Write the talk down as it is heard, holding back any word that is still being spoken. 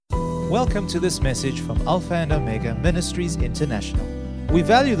Welcome to this message from Alpha and Omega Ministries International. We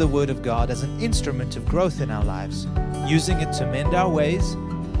value the Word of God as an instrument of growth in our lives, using it to mend our ways,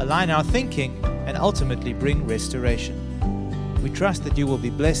 align our thinking, and ultimately bring restoration. We trust that you will be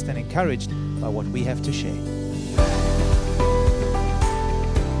blessed and encouraged by what we have to share.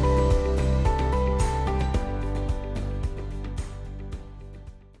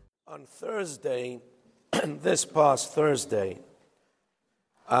 On Thursday, this past Thursday,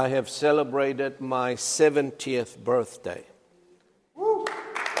 I have celebrated my 70th birthday. Woo.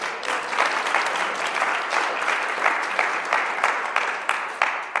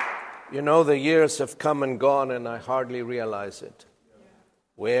 You know, the years have come and gone, and I hardly realize it.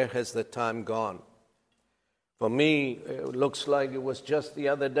 Where has the time gone? For me, it looks like it was just the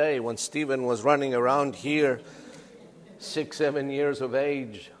other day when Stephen was running around here, 6, 7 years of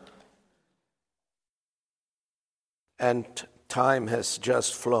age. And time has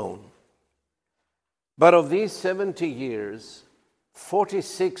just flown. But of these 70 years,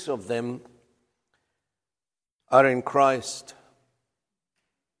 46 of them are in Christ.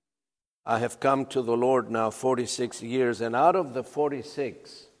 I have come to the Lord now 46 years, and out of the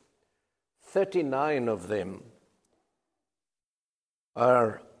 46, 39 of them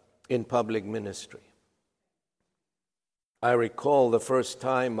are in public ministry. I recall the first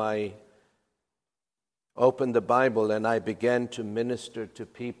time I opened the Bible and I began to minister to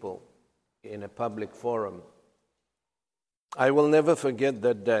people in a public forum. I will never forget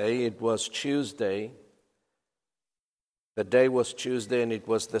that day. It was Tuesday. The day was Tuesday, and it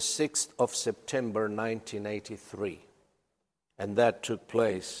was the 6th of September, 1983. And that took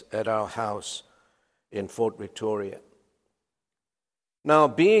place at our house in Fort Victoria. Now,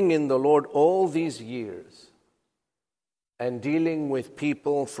 being in the Lord all these years and dealing with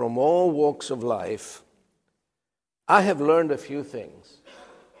people from all walks of life, I have learned a few things.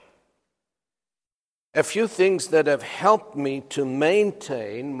 A few things that have helped me to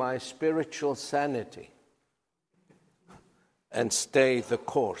maintain my spiritual sanity and stay the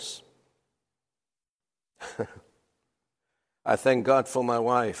course. I thank God for my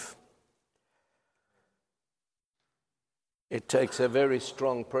wife. It takes a very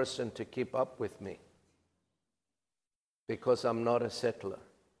strong person to keep up with me because I'm not a settler.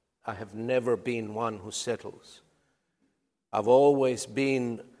 I have never been one who settles. I've always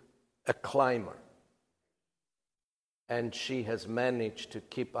been a climber, and she has managed to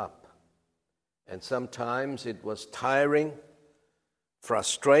keep up. And sometimes it was tiring,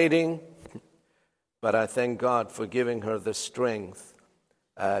 frustrating, but I thank God for giving her the strength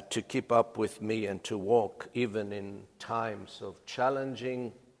to keep up with me and to walk even in times of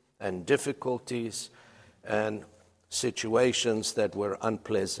challenging and difficulties and situations that were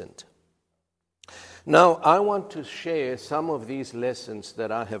unpleasant. Now, I want to share some of these lessons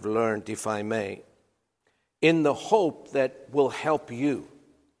that I have learned, if I may, in the hope that will help you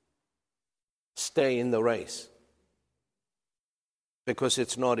stay in the race. Because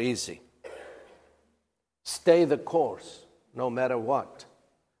it's not easy. Stay the course, no matter what.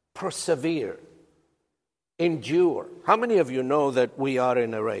 Persevere. Endure. How many of you know that we are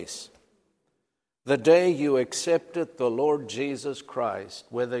in a race? The day you accepted the Lord Jesus Christ,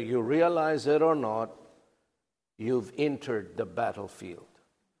 whether you realize it or not, you've entered the battlefield.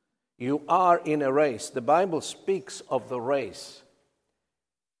 You are in a race. The Bible speaks of the race.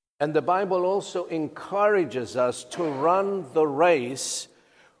 And the Bible also encourages us to run the race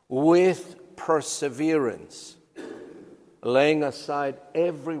with perseverance, laying aside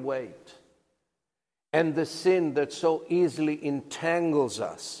every weight and the sin that so easily entangles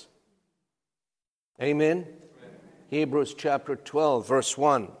us. Amen? Hebrews chapter 12, verse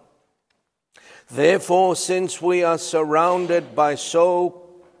 1. Therefore, since we are surrounded by so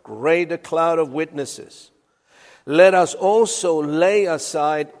great a cloud of witnesses, let us also lay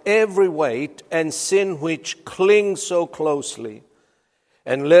aside every weight and sin which clings so closely,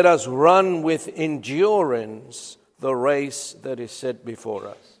 and let us run with endurance the race that is set before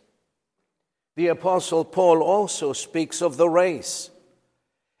us. The Apostle Paul also speaks of the race.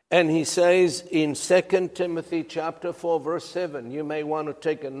 And he says in 2 Timothy chapter 4, verse 7, you may want to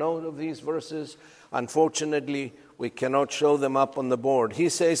take a note of these verses. Unfortunately, we cannot show them up on the board. He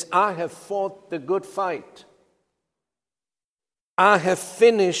says, I have fought the good fight. I have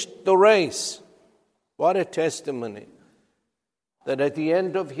finished the race. What a testimony. That at the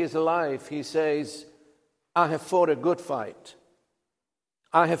end of his life, he says, I have fought a good fight.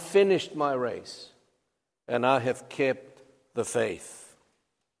 I have finished my race. And I have kept the faith.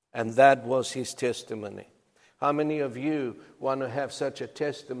 And that was his testimony. How many of you want to have such a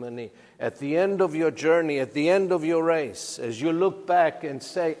testimony at the end of your journey, at the end of your race, as you look back and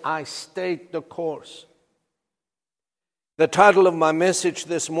say, I stayed the course? The title of my message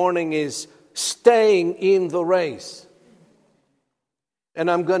this morning is Staying in the Race. And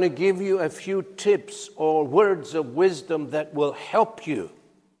I'm going to give you a few tips or words of wisdom that will help you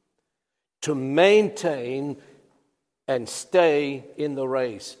to maintain and stay in the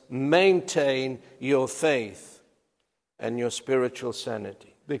race. Maintain your faith and your spiritual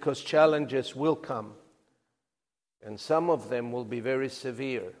sanity, because challenges will come, and some of them will be very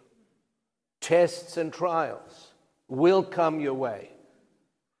severe. Tests and trials will come your way.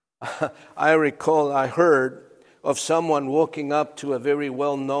 I recall I heard of someone walking up to a very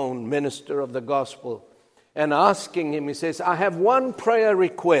well-known minister of the gospel and asking him, he says, I have one prayer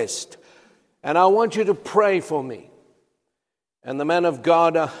request, and I want you to pray for me. And the man of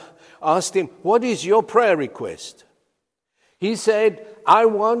God asked him, what is your prayer request? He said, I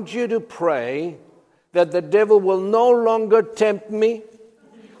want you to pray that the devil will no longer tempt me.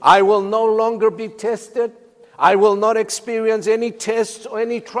 I will no longer be tested. I will not experience any tests or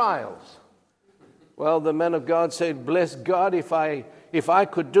any trials. Well, the man of God said, bless God, if I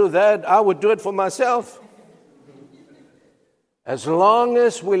could do that, I would do it for myself. As long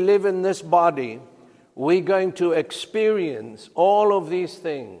as we live in this body, we're going to experience all of these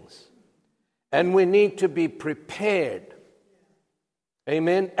things. And we need to be prepared,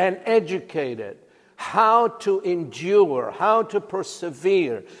 amen, and educated how to endure, how to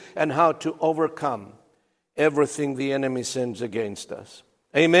persevere, and how to overcome everything the enemy sends against us.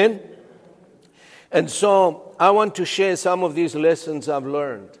 Amen? And so I want to share some of these lessons I've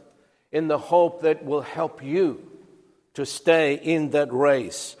learned in the hope that will help you to stay in that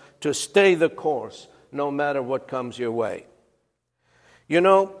race, to stay the course, no matter what comes your way. You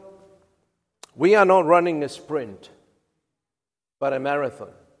know, we are not running a sprint, but a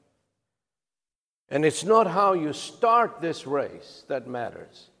marathon. And it's not how you start this race that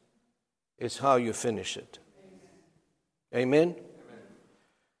matters. It's how you finish it. Amen? Amen.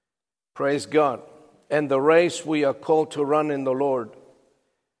 Praise God. And the race we are called to run in the Lord,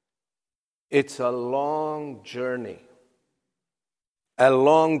 it's a long journey. A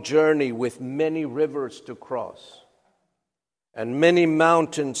long journey with many rivers to cross, and many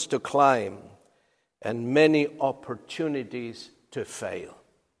mountains to climb, and many opportunities to fail.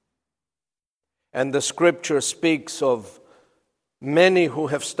 And the scripture speaks of many who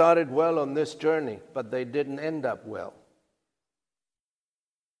have started well on this journey, but they didn't end up well.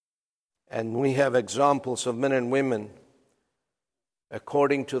 And we have examples of men and women,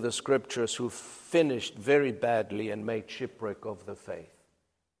 according to the scriptures, who finished very badly and made shipwreck of the faith.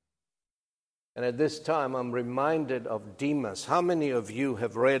 And at this time, I'm reminded of Demas. How many of you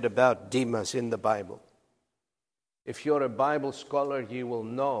have read about Demas in the Bible? If you're a Bible scholar, you will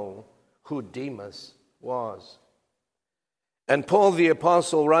know who Demas was. And Paul the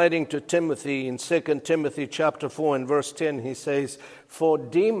Apostle, writing to Timothy in 2 Timothy chapter 4 and verse 10, he says, for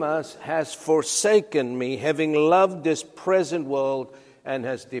Demas has forsaken me, having loved this present world, and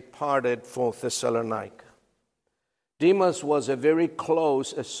has departed for Thessalonica. Demas was a very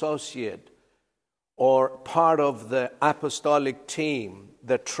close associate or part of the apostolic team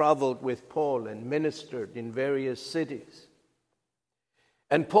that traveled with Paul and ministered in various cities.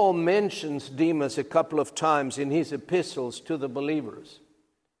 And Paul mentions Demas a couple of times in his epistles to the believers.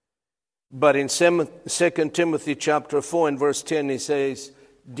 But in 2 Timothy chapter 4 and verse 10, he says,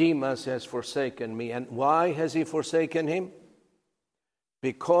 Demas has forsaken me. And why has he forsaken him?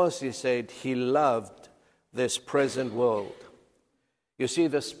 Because, he said, he loved this present world. You see,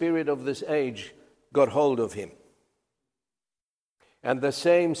 the spirit of this age got hold of him. And the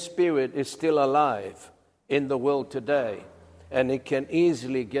same spirit is still alive in the world today. And it can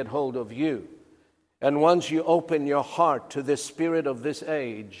easily get hold of you. And once you open your heart to the spirit of this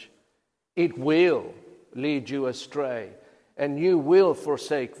age, it will lead you astray. And you will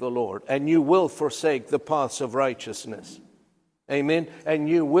forsake the Lord. And you will forsake the paths of righteousness. Amen. And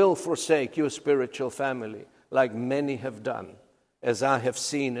you will forsake your spiritual family, like many have done, as I have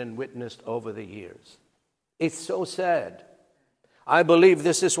seen and witnessed over the years. It's so sad. I believe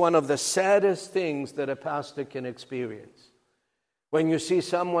this is one of the saddest things that a pastor can experience. When you see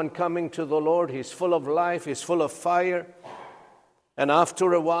someone coming to the Lord, he's full of life, he's full of fire. And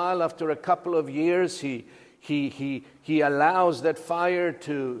after a while, after a couple of years, he allows that fire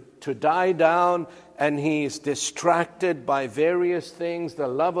to die down, and he is distracted by various things, the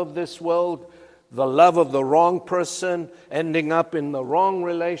love of this world, the love of the wrong person, ending up in the wrong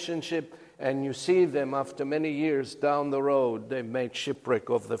relationship. And you see them after many years down the road, they made shipwreck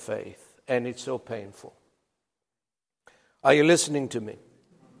of the faith. And it's so painful. Are you listening to me?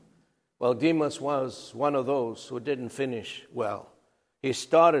 Well, Demas was one of those who didn't finish well. He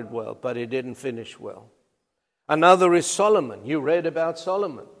started well, but he didn't finish well. Another is Solomon. You read about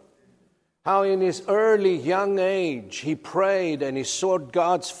Solomon. How in his early young age he prayed and he sought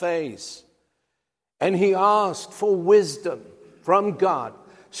God's face. And he asked for wisdom from God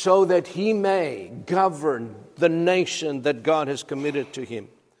so that he may govern the nation that God has committed to him.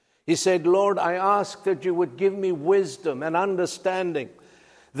 He said, Lord, I ask that you would give me wisdom and understanding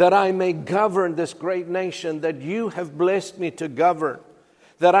that I may govern this great nation that you have blessed me to govern,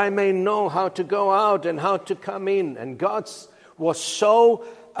 that I may know how to go out and how to come in. And God was so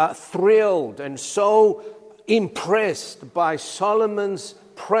thrilled and so impressed by Solomon's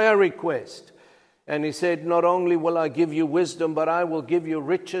prayer request. And he said, not only will I give you wisdom, but I will give you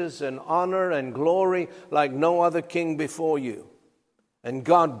riches and honor and glory like no other king before you. And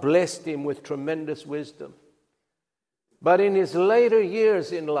God blessed him with tremendous wisdom. But in his later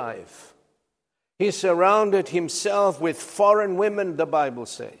years in life, he surrounded himself with foreign women, the Bible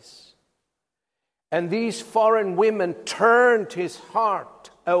says. And these foreign women turned his heart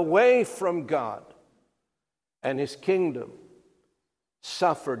away from God. And his kingdom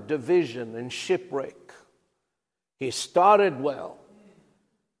suffered division and shipwreck. He started well,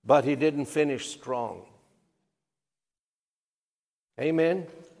 but he didn't finish strong. Amen?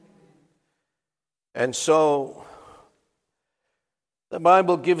 And so, the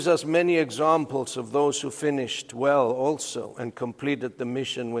Bible gives us many examples of those who finished well also and completed the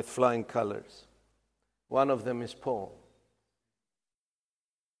mission with flying colors. One of them is Paul.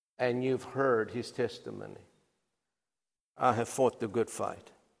 And you've heard his testimony. I have fought the good fight.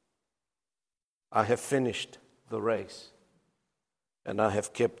 I have finished the race. And I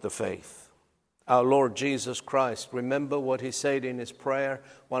have kept the faith. Our Lord Jesus Christ, remember what he said in his prayer?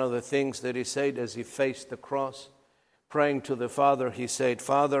 One of the things that he said as he faced the cross, praying to the Father, he said,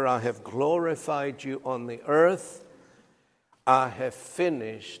 Father, I have glorified you on the earth. I have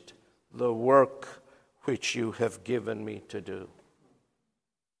finished the work which you have given me to do.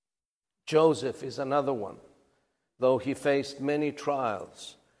 Joseph is another one. Though he faced many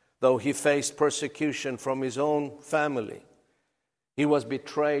trials, though he faced persecution from his own family, he was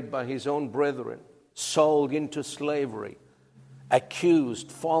betrayed by his own brethren, sold into slavery,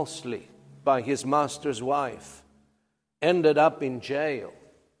 accused falsely by his master's wife, ended up in jail.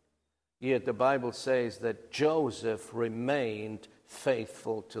 Yet the Bible says that Joseph remained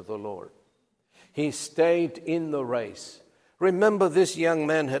faithful to the Lord. He stayed in the race. Remember, this young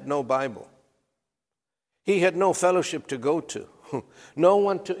man had no Bible. He had no fellowship to go to, no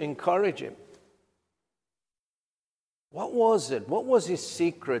one to encourage him. What was it? What was his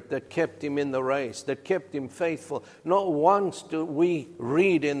secret that kept him in the race, that kept him faithful? Not once do we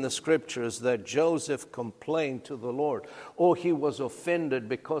read in the scriptures that Joseph complained to the Lord or he was offended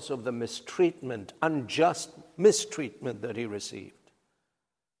because of the mistreatment, unjust mistreatment that he received.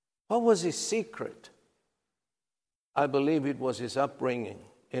 What was his secret? I believe it was his upbringing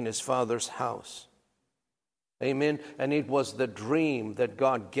in his father's house. Amen. And it was the dream that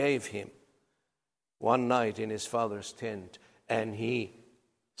God gave him one night in his father's tent, and he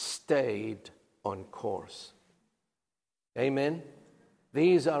stayed on course. Amen.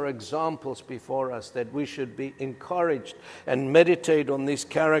 These are examples before us that we should be encouraged and meditate on these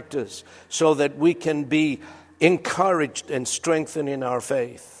characters so that we can be encouraged and strengthened in our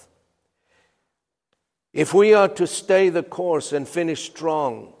faith. If we are to stay the course and finish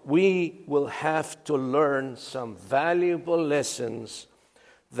strong, we will have to learn some valuable lessons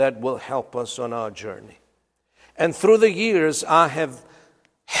that will help us on our journey. And through the years, I have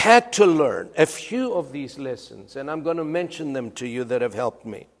had to learn a few of these lessons, and I'm going to mention them to you that have helped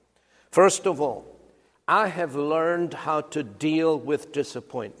me. First of all, I have learned how to deal with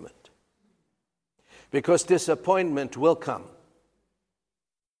disappointment, because disappointment will come.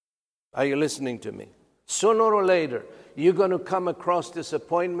 Are you listening to me? Sooner or later, you're going to come across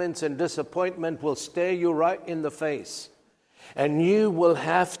disappointments, and disappointment will stare you right in the face. And you will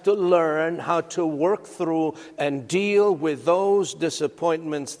have to learn how to work through and deal with those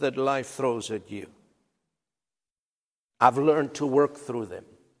disappointments that life throws at you. I've learned to work through them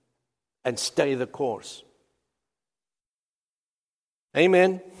and stay the course.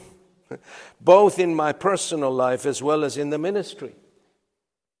 Amen. Both in my personal life as well as in the ministry.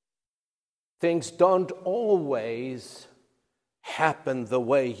 Things don't always happen the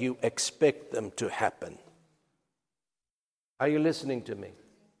way you expect them to happen. Are you listening to me?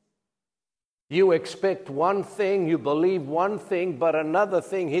 You expect one thing, you believe one thing, but another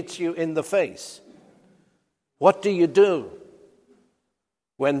thing hits you in the face. What do you do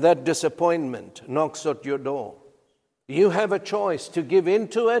when that disappointment knocks at your door? You have a choice to give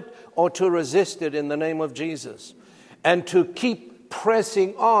into it or to resist it in the name of Jesus. And to keep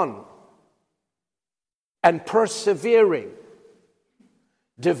pressing on and persevering,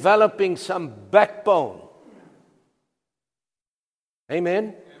 developing some backbone. Amen?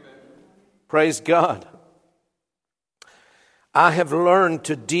 Amen. Praise God. I have learned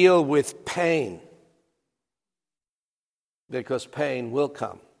to deal with pain, because pain will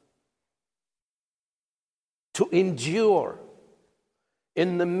come. To endure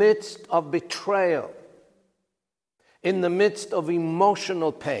in the midst of betrayal, in the midst of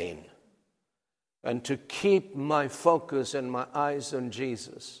emotional pain, and to keep my focus and my eyes on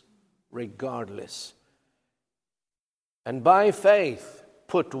Jesus regardless. And by faith,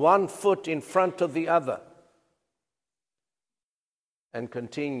 put one foot in front of the other and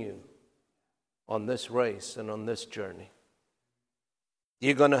continue on this race and on this journey.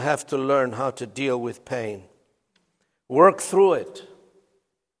 You're going to have to learn how to deal with pain. Work through it.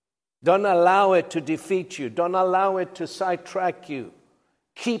 Don't allow it to defeat you. Don't allow it to sidetrack you.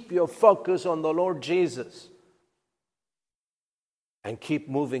 Keep your focus on the Lord Jesus and keep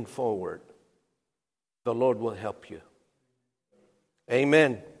moving forward. The Lord will help you.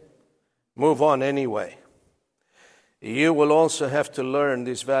 Amen. Move on anyway. You will also have to learn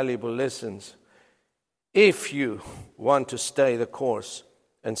these valuable lessons if you want to stay the course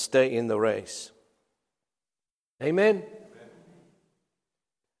and stay in the race. Amen?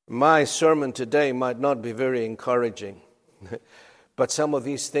 My sermon today might not be very encouraging, but some of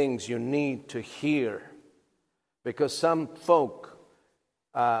these things you need to hear, because some folk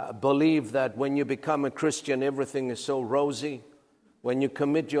believe that when you become a Christian, everything is so rosy. When you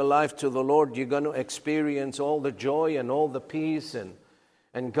commit your life to the Lord, you're going to experience all the joy and all the peace,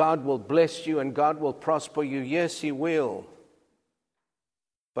 and God will bless you and God will prosper you. Yes, He will,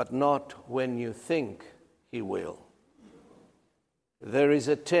 but not when you think He will. There is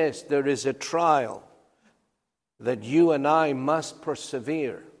a test, there is a trial that you and I must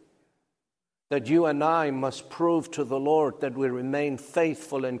persevere, that you and I must prove to the Lord that we remain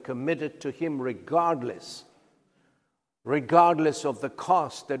faithful and committed to Him regardless of the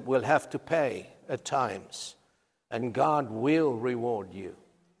cost that we'll have to pay at times. And God will reward you,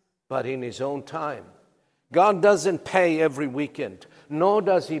 but in His own time. God doesn't pay every weekend, nor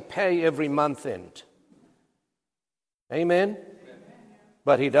does He pay every month end. Amen?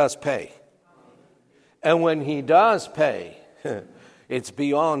 But He does pay. And when He does pay, it's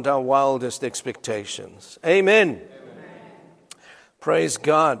beyond our wildest expectations. Amen. Praise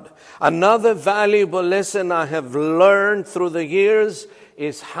God. Another valuable lesson I have learned through the years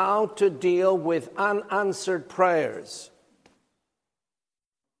is how to deal with unanswered prayers.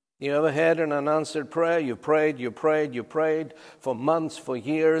 You ever had an unanswered prayer? You prayed for months, for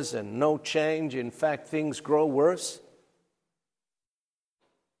years, and no change. In fact, things grow worse.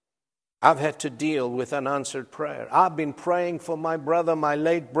 I've had to deal with unanswered prayer. I've been praying for my brother, my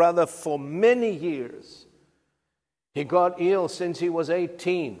late brother, for many years. He got ill since he was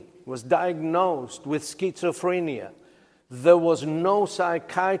 18, was diagnosed with schizophrenia. There was no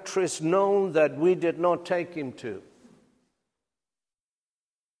psychiatrist known that we did not take him to.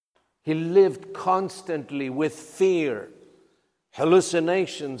 He lived constantly with fear,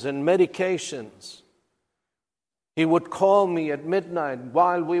 hallucinations, and medications. He would call me at midnight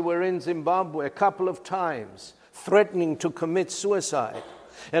while we were in Zimbabwe a couple of times, threatening to commit suicide.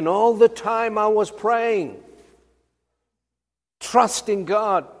 And all the time I was praying, trusting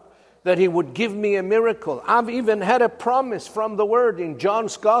God that He would give me a miracle. I've even had a promise from the Word in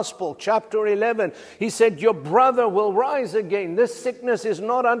John's Gospel, chapter 11. He said, your brother will rise again. This sickness is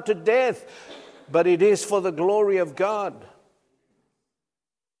not unto death, but it is for the glory of God.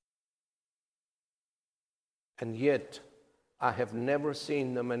 And yet, I have never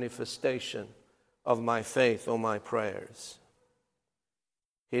seen the manifestation of my faith or my prayers.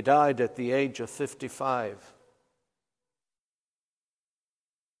 He died at the age of 55.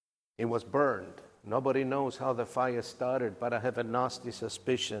 He was burned. Nobody knows how the fire started, but I have a nasty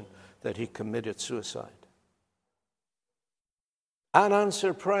suspicion that he committed suicide.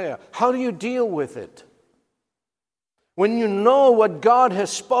 Unanswered prayer. How do you deal with it? When you know what God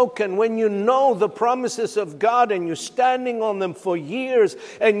has spoken, when you know the promises of God and you're standing on them for years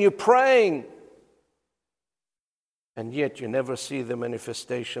and you're praying, and yet you never see the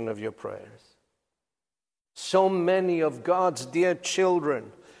manifestation of your prayers. So many of God's dear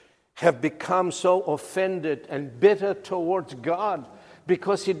children have become so offended and bitter towards God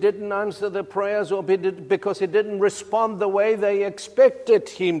because He didn't answer the prayers or because He didn't respond the way they expected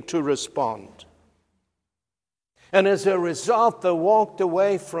Him to respond. And as a result, they walked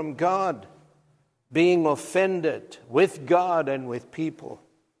away from God. being offended with God and with people.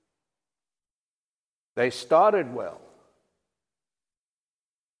 They started well,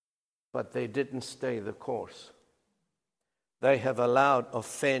 but they didn't stay the course. They have allowed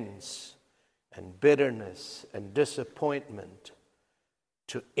offense and bitterness and disappointment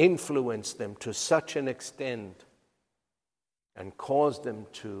to influence them to such an extent and cause them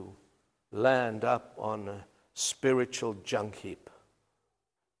to land up on a spiritual junk heap.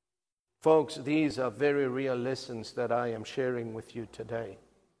 Folks, these are very real lessons that I am sharing with you today.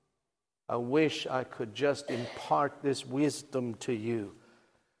 I wish I could just impart this wisdom to you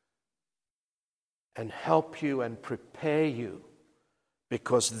and help you and prepare you,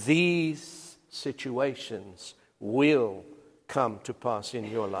 because these situations will come to pass in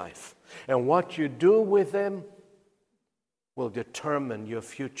your life. And what you do with them will determine your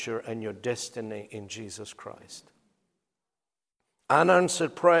future and your destiny in Jesus Christ.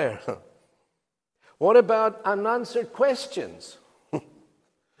 Unanswered prayer. What about unanswered questions?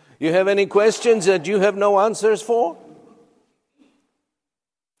 You have any questions that you have no answers for?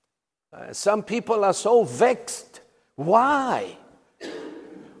 Some people are so vexed. Why?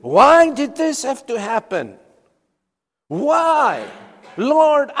 Why did this have to happen? Why?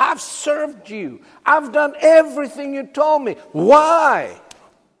 Lord, I've served you. I've done everything you told me. Why?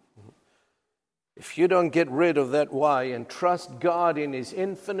 If you don't get rid of that why and trust God in His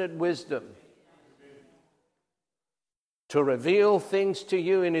infinite wisdom to reveal things to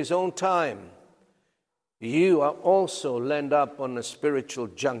you in His own time, you are also land up on a spiritual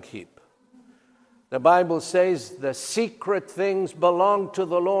junk heap. The Bible says the secret things belong to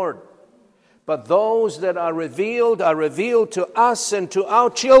the Lord, but those that are revealed to us and to our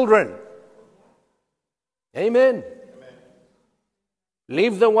children. Amen.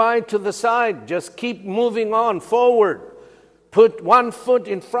 Leave the why to the side. Just keep moving on forward. Put one foot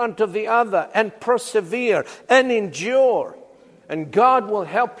in front of the other and persevere and endure. And God will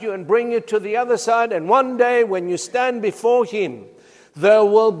help you and bring you to the other side. And one day when you stand before Him, there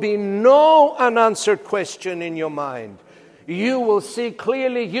will be no unanswered question in your mind. You will see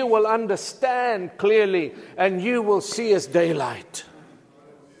clearly, you will understand clearly, and you will see as daylight.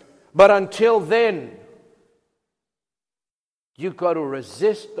 But until then, you've got to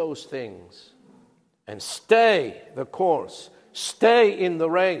resist those things and stay the course. Stay in the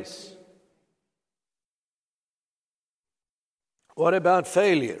race. What about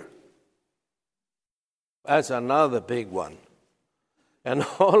failure? That's another big one. And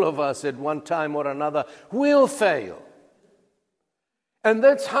all of us at one time or another will fail. And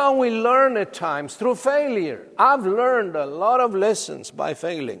that's how we learn at times, through failure. I've learned a lot of lessons by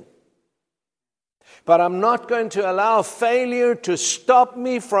failing. But I'm not going to allow failure to stop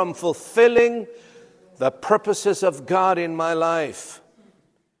me from fulfilling the purposes of God in my life.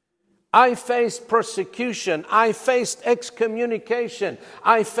 I faced persecution. I faced excommunication.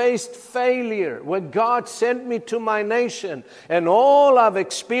 I faced failure when God sent me to my nation. And all I've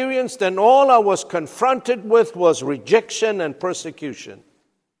experienced and all I was confronted with was rejection and persecution.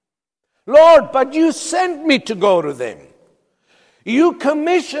 Lord, but you sent me to go to them. You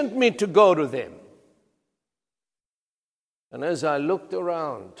commissioned me to go to them. And as I looked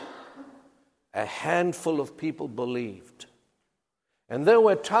around, a handful of people believed. And there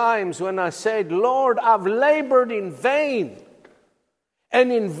were times when I said, Lord, I've labored in vain.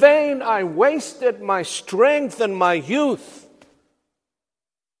 And in vain I wasted my strength and my youth.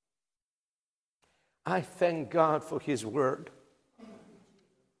 I thank God for His word.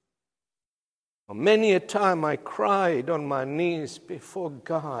 Many a time I cried on my knees before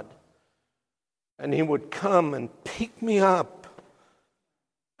God. And He would come and pick me up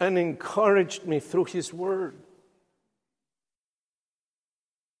and encouraged me through His word.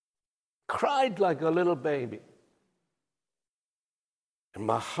 Cried like a little baby. And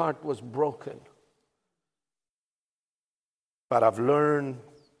my heart was broken. But I've learned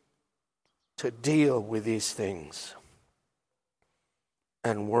to deal with these things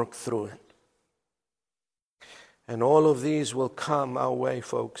and work through it. And all of these will come our way,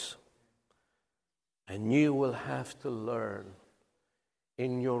 folks. And you will have to learn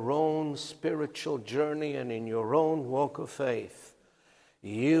in your own spiritual journey and in your own walk of faith.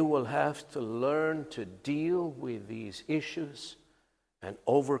 You will have to learn to deal with these issues and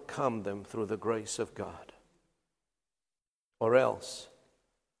overcome them through the grace of God. Or else,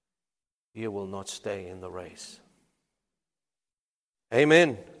 you will not stay in the race.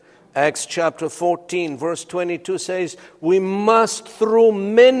 Amen. Acts chapter 14, verse 22 says, we must through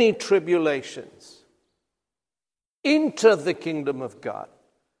many tribulations enter the kingdom of God.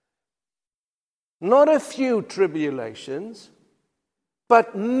 Not a few tribulations,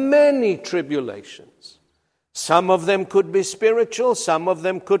 but many tribulations. Some of them could be spiritual, some of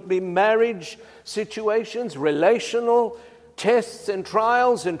them could be marriage situations, relational tests and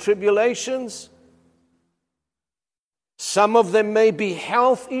trials and tribulations. Some of them may be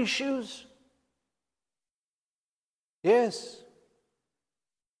health issues. Yes.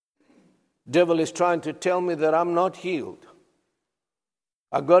 Devil is trying to tell me that I'm not healed.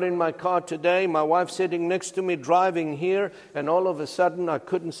 I got in my car today, my wife sitting next to me driving here, and all of a sudden I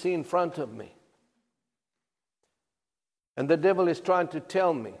couldn't see in front of me. And the devil is trying to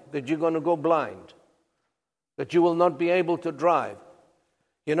tell me that you're going to go blind, that you will not be able to drive.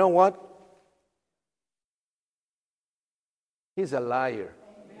 You know what? He's a liar.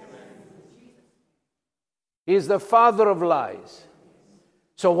 He's the father of lies.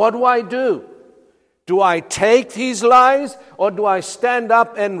 So what do? Do I take these lies, or do I stand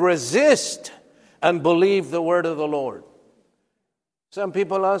up and resist and believe the word of the Lord? Some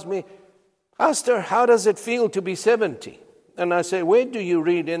people ask me, Pastor, how does it feel to be 70? And I say, where do you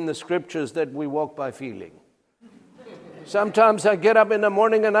read in the scriptures that we walk by feeling? Sometimes I get up in the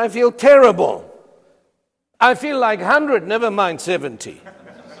morning and I feel terrible. I feel like 100, never mind 70.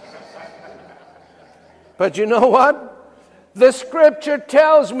 But you know what? The scripture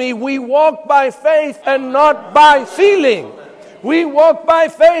tells me we walk by faith and not by feeling. We walk by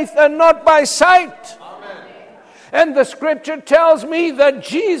faith and not by sight. And the scripture tells me that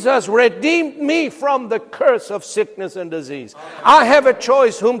Jesus redeemed me from the curse of sickness and disease. I have a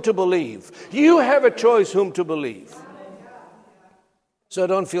choice whom to believe. You have a choice whom to believe. So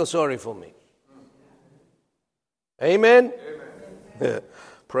don't feel sorry for me. Amen? Amen.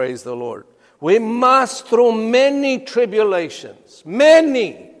 Praise the Lord. We must, through many tribulations,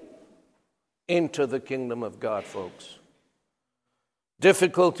 many, into the kingdom of God, folks.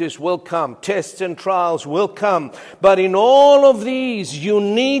 Difficulties will come, tests and trials will come, but in all of these, you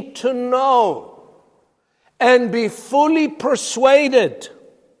need to know and be fully persuaded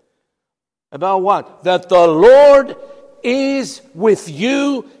about what? That the Lord is with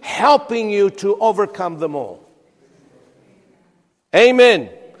you, helping you to overcome them all.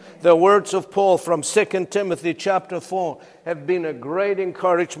 Amen. The words of Paul from 2 Timothy chapter 4 have been a great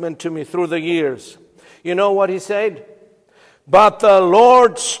encouragement to me through the years. You know what he said? But the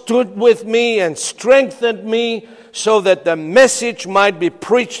Lord stood with me and strengthened me so that the message might be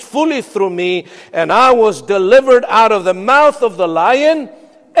preached fully through me, and I was delivered out of the mouth of the lion,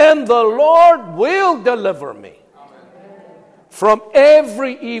 and the Lord will deliver me from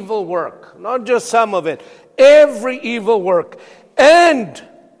every evil work, not just some of it, every evil work, and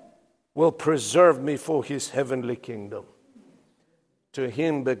will preserve me for his heavenly kingdom. To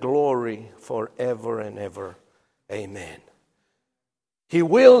him be glory forever and ever. Amen. He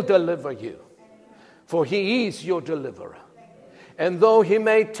will deliver you, for he is your deliverer. And though he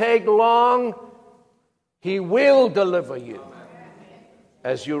may take long, he will deliver you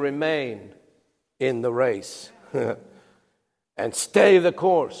as you remain in the race. And stay the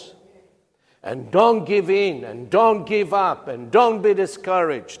course. And don't give in, and don't give up, and don't be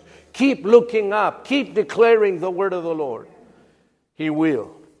discouraged. Keep looking up. Keep declaring the word of the Lord. He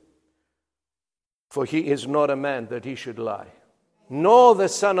will. For he is not a man that he should lie, nor the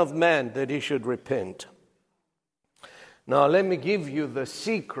Son of Man that he should repent. Now let me give you the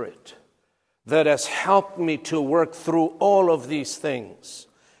secret that has helped me to work through all of these things.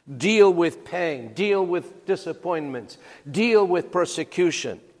 Deal with pain, deal with disappointments, deal with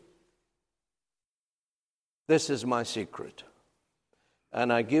persecution. This is my secret,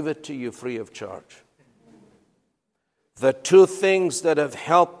 and I give it to you free of charge. The two things that have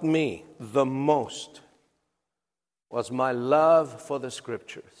helped me the most was my love for the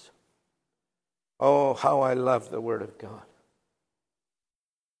scriptures. Oh, how I love the Word of God.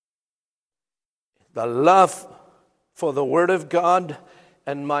 The love for the Word of God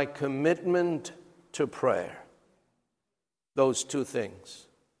and my commitment to prayer. Those two things.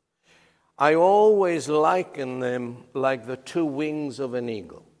 I always liken them like the two wings of an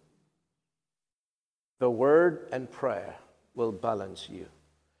eagle. The Word and prayer will balance you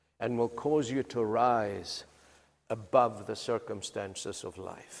and will cause you to rise above the circumstances of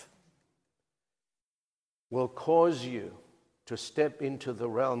life. Will cause you to step into the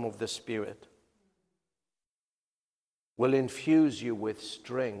realm of the Spirit. Will infuse you with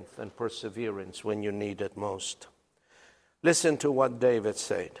strength and perseverance when you need it most. Listen to what David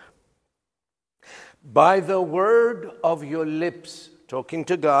said. By the word of your lips, talking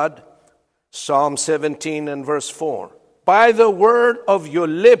to God, Psalm 17 and verse 4. By the word of your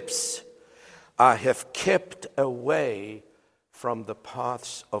lips, I have kept away from the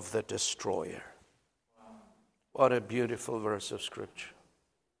paths of the destroyer. What a beautiful verse of Scripture.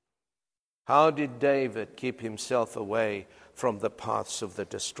 How did David keep himself away from the paths of the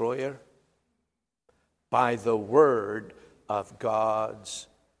destroyer? By the word of God's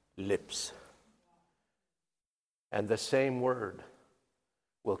lips. And the same word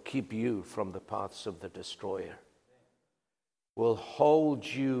will keep you from the paths of the destroyer, will hold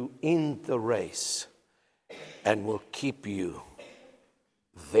you in the race, and will keep you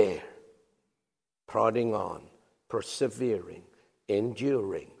there, prodding on, persevering,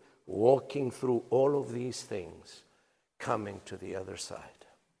 enduring, walking through all of these things, coming to the other side.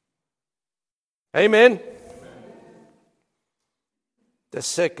 Amen? Amen. The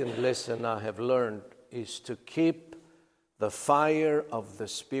second lesson I have learned is to keep the fire of the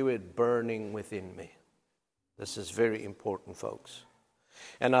Spirit burning within me. This is very important, folks.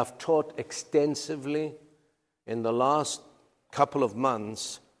 And I've taught extensively in the last couple of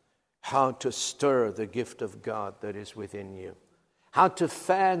months how to stir the gift of God that is within you. How to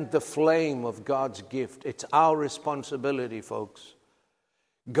fan the flame of God's gift. It's our responsibility, folks.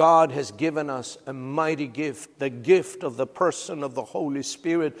 God has given us a mighty gift, the gift of the person of the Holy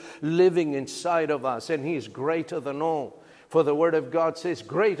Spirit living inside of us, and He is greater than all. For the Word of God says,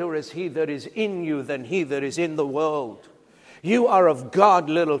 greater is He that is in you than he that is in the world. You are of God,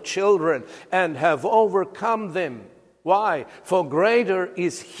 little children, and have overcome them. Why? For greater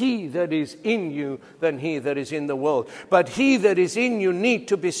is He that is in you than he that is in the world. But he that is in you need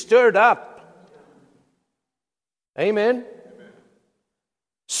to be stirred up. Amen?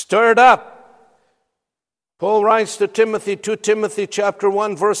 Stirred up. Paul writes to Timothy, 2 Timothy chapter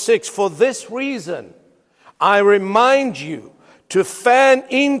 1, verse 6, for this reason I remind you to fan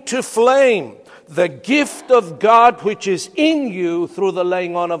into flame the gift of God which is in you through the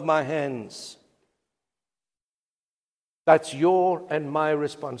laying on of my hands. That's your and my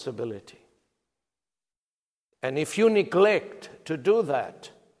responsibility. And if you neglect to do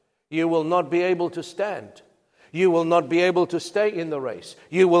that, you will not be able to stand. You will not be able to stay in the race.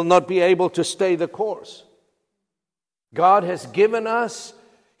 You will not be able to stay the course. God has given us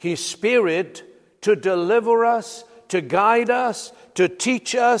His Spirit to deliver us, to guide us, to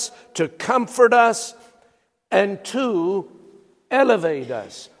teach us, to comfort us, and to elevate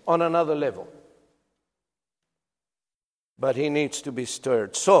us on another level. But He needs to be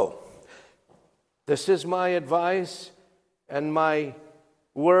stirred. So, this is my advice and my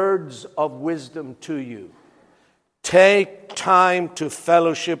words of wisdom to you. Take time to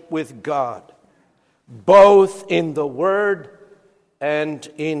fellowship with God, both in the Word and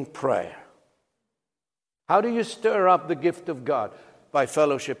in prayer. How do you stir up the gift of God? By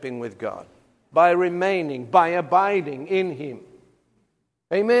fellowshipping with God, by remaining, by abiding in Him.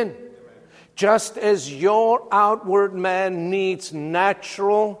 Amen. Just as your outward man needs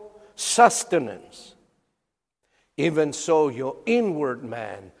natural sustenance, even so your inward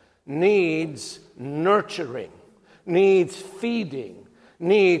man needs nurturing, needs feeding,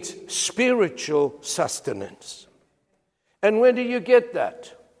 needs spiritual sustenance. And when do you get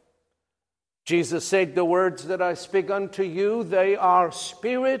that? Jesus said, the words that I speak unto you, they are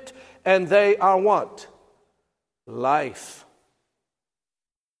spirit and they are what? Life.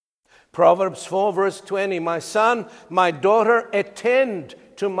 Proverbs 4 verse 20, my son, my daughter, attend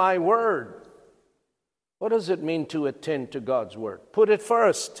to my word. What does it mean to attend to God's word? Put it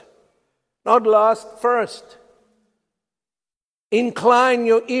first. Not last, first. Incline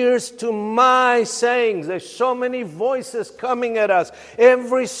your ears to my sayings. There's so many voices coming at us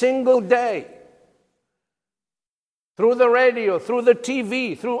every single day. Through the radio, through the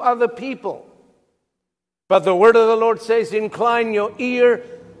TV, through other people. But the word of the Lord says, incline your ear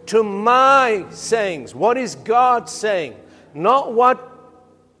to my sayings. What is God saying? Not what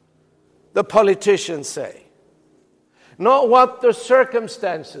the politicians say. Not what the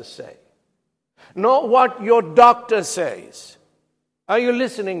circumstances say. Not what your doctor says. Are you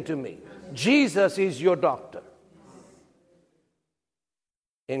listening to me? Jesus is your doctor.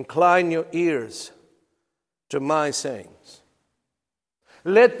 Incline your ears to my sayings.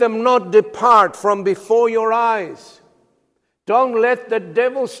 Let them not depart from before your eyes. Don't let the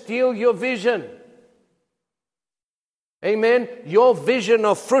devil steal your vision. Amen. Your vision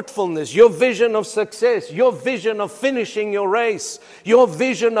of fruitfulness, your vision of success, your vision of finishing your race, your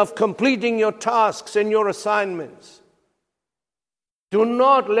vision of completing your tasks and your assignments. Do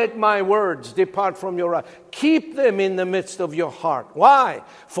not let my words depart from your eyes. Keep them in the midst of your heart. Why?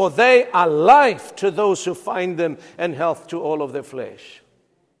 For they are life to those who find them and health to all of their flesh.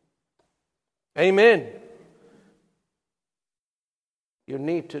 Amen. You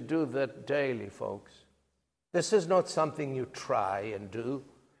need to do that daily, folks. This is not something you try and do.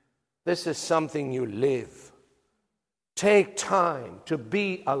 This is something you live. Take time to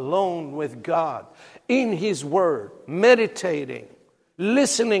be alone with God, in His Word, meditating,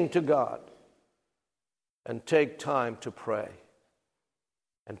 listening to God. And take time to pray.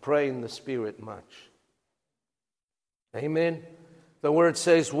 And pray in the Spirit much. Amen. The Word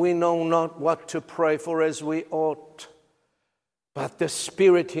says, we know not what to pray for as we ought, but the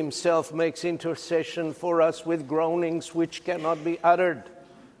Spirit Himself makes intercession for us with groanings which cannot be uttered.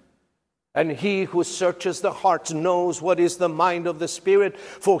 And He who searches the hearts knows what is the mind of the Spirit,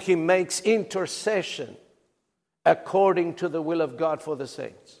 for He makes intercession according to the will of God for the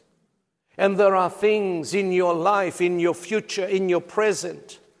saints. And there are things in your life, in your future, in your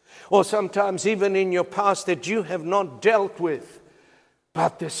present, or sometimes even in your past that you have not dealt with.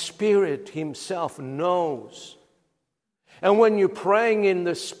 But the Spirit Himself knows. And when you're praying in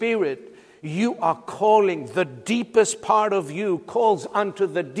the Spirit, you are calling, the deepest part of you calls unto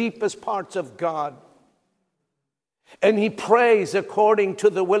the deepest parts of God. And He prays according to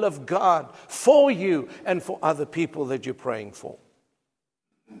the will of God for you and for other people that you're praying for.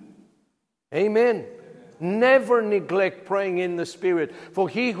 Amen. Never neglect praying in the Spirit. For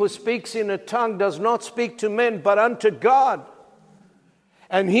he who speaks in a tongue does not speak to men, but unto God.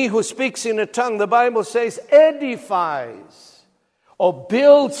 And he who speaks in a tongue, the Bible says, edifies or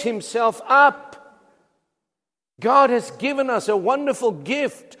builds himself up. God has given us a wonderful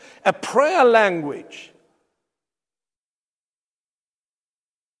gift, a prayer language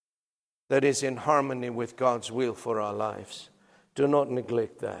that is in harmony with God's will for our lives. Do not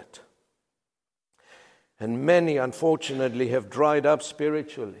neglect that. And many, unfortunately, have dried up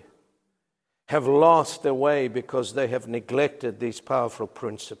spiritually, have lost their way because they have neglected these powerful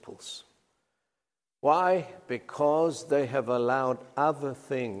principles. Why? Because they have allowed other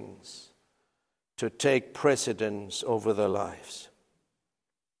things to take precedence over their lives.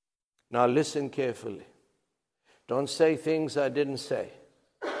 Now listen carefully. Don't say things I didn't say.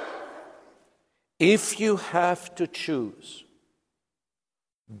 If you have to choose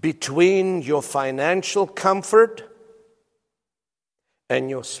between your financial comfort and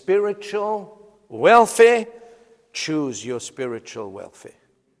your spiritual welfare, choose your spiritual welfare.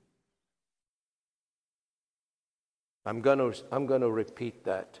 I'm going to repeat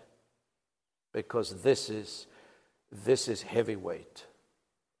that because this is heavyweight.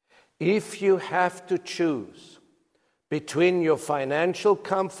 If you have to choose between your financial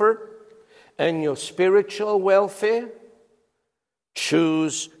comfort and your spiritual welfare,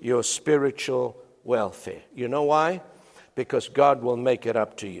 choose your spiritual welfare. You know why? Because God will make it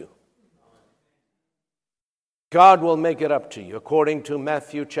up to you. God will make it up to you, according to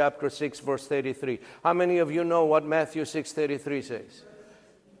Matthew chapter 6, verse 33. How many of you know what Matthew 6:33 says?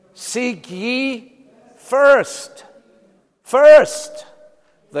 Seek ye first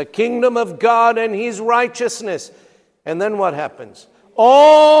the kingdom of God and His righteousness. And then what happens?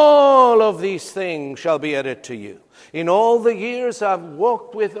 All of these things shall be added to you. In all the years I've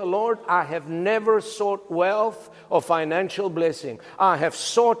walked with the Lord, I have never sought wealth or financial blessing. I have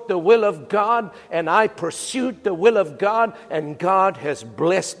sought the will of God, and I pursued the will of God, and God has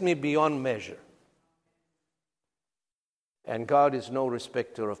blessed me beyond measure. And God is no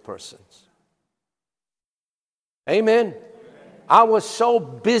respecter of persons. Amen. I was so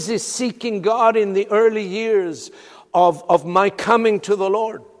busy seeking God in the early years of my coming to the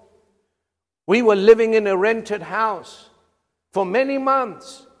Lord. We were living in a rented house for many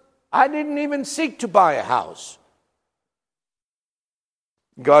months. I didn't even seek to buy a house.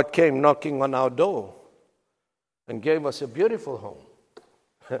 God came knocking on our door and gave us a beautiful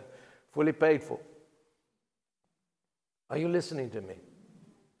home, fully paid for. Are you listening to me?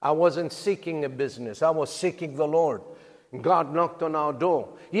 I wasn't seeking a business. I was seeking the Lord. God knocked on our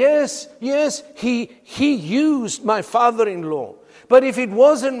door. Yes, He used my father-in-law. But if it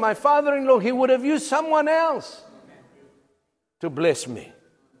wasn't my father-in-law, He would have used someone else to bless me.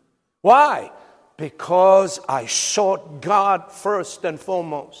 Why? Because I sought God first and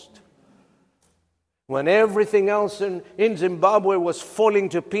foremost. When everything else in Zimbabwe was falling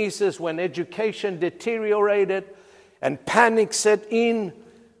to pieces, when education deteriorated and panic set in,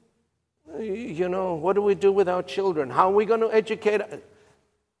 you know, what do we do with our children? How are we going to educate?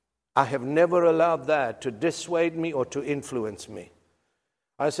 I have never allowed that to dissuade me or to influence me.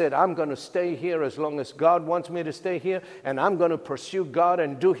 I said, I'm going to stay here as long as God wants me to stay here, and I'm going to pursue God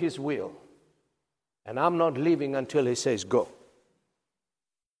and do His will. And I'm not leaving until He says go.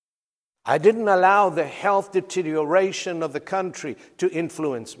 I didn't allow the health deterioration of the country to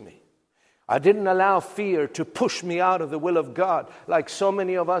influence me. I didn't allow fear to push me out of the will of God like so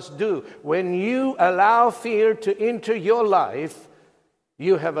many of us do. When you allow fear to enter your life,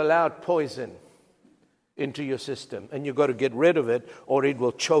 you have allowed poison into your system, and you've got to get rid of it or it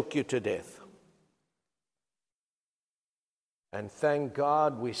will choke you to death. And thank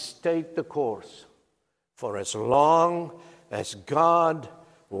God we stayed the course for as long as God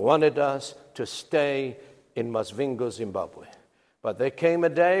wanted us to stay in Masvingo, Zimbabwe. But there came a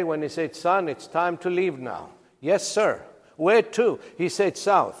day when he said, son, it's time to leave now. Yes, sir. Where to? He said,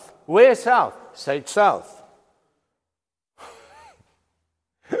 south. Where south? Said south.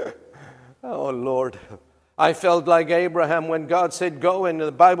 Oh, Lord. I felt like Abraham when God said go, and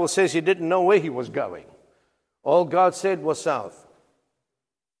the Bible says he didn't know where he was going. All God said was south.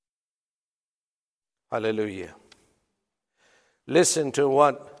 Hallelujah. Listen to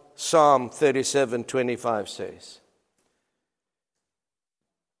what Psalm 37:25 says.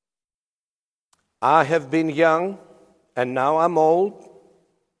 I have been young, and now I'm old,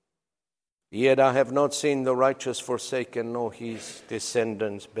 yet I have not seen the righteous forsaken, nor his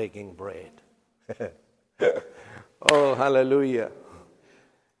descendants begging bread. Oh, hallelujah.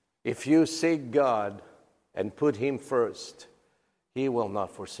 If you seek God and put Him first, He will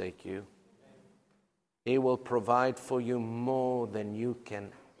not forsake you. He will provide for you more than you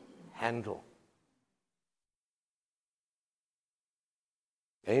can handle.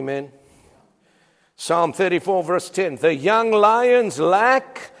 Amen. Psalm 34 verse 10. The young lions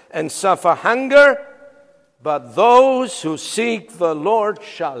lack and suffer hunger, but those who seek the Lord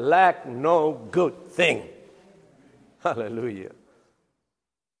shall lack no good thing. Hallelujah.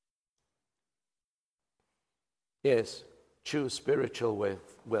 Yes, choose spiritual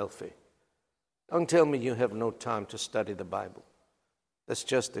welfare. Don't tell me you have no time to study the Bible. That's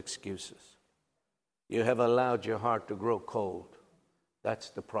just excuses. You have allowed your heart to grow cold. That's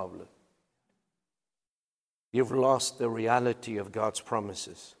the problem. You've lost the reality of God's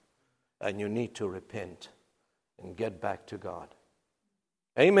promises, and you need to repent and get back to God.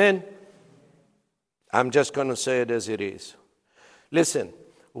 Amen. I'm just going to say it as it is. Listen,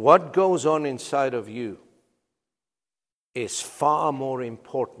 what goes on inside of you is far more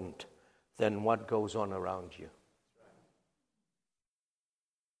important than what goes on around you.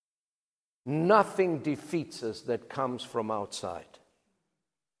 Nothing defeats us that comes from outside.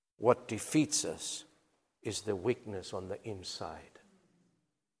 What defeats us is the weakness on the inside.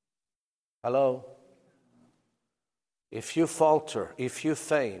 Hello? If you falter, if you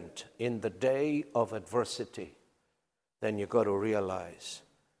faint in the day of adversity, then you've got to realize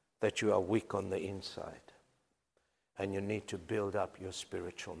that you are weak on the inside. And you need to build up your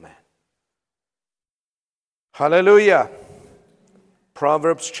spiritual man. Hallelujah.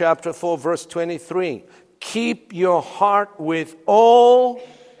 Proverbs chapter 4 verse 23. Keep your heart with all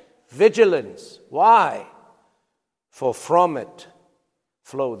vigilance. Why? For from it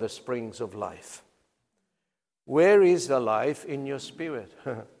flow the springs of life. Where is the life? In your spirit.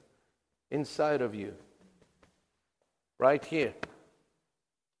 Inside of you. Right here.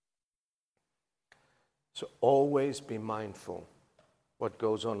 So always be mindful what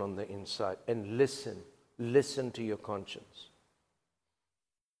goes on the inside. And listen to your conscience.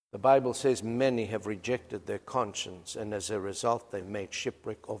 The Bible says many have rejected their conscience, and as a result they've made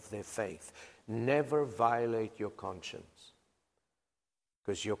shipwreck of their faith. Never violate your conscience,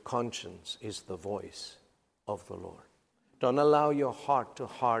 because your conscience is the voice of the Lord. Don't allow your heart to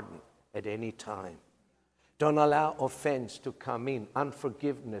harden at any time. Don't allow offense to come in,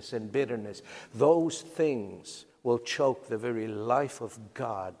 unforgiveness and bitterness. Those things will choke the very life of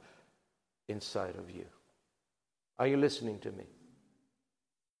God inside of you. Are you listening to me?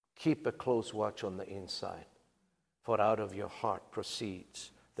 Keep a close watch on the inside, for out of your heart proceeds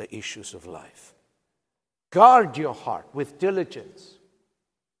the issues of life. Guard your heart with diligence.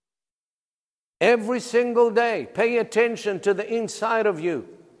 Every single day, pay attention to the inside of you,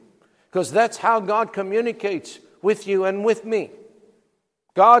 because that's how God communicates with you and with me.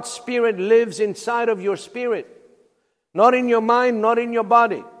 God's Spirit lives inside of your spirit, not in your mind, not in your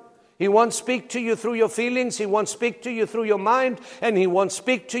body. He won't speak to you through your feelings. He won't speak to you through your mind. And He won't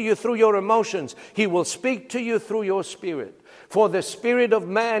speak to you through your emotions. He will speak to you through your spirit. For the spirit of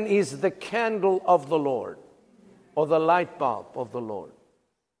man is the candle of the Lord, or the light bulb of the Lord,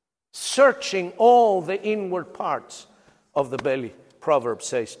 searching all the inward parts of the belly. Proverbs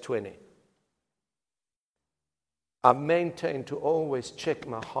says 20. I've maintained to always check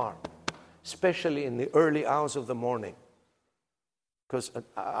my heart, especially in the early hours of the morning. Because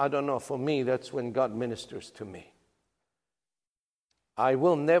I don't know, for me, that's when God ministers to me. I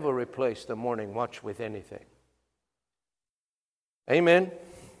will never replace the morning watch with anything. Amen?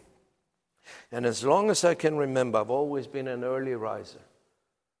 And as long as I can remember, I've always been an early riser.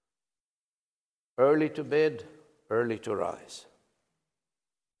 Early to bed, early to rise.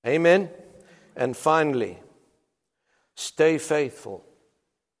 Amen? And finally, stay faithful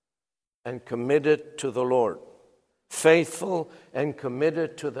and committed to the Lord. Faithful and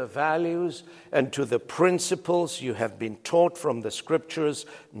committed to the values and to the principles you have been taught from the Scriptures,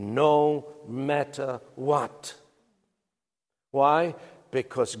 no matter what. Why?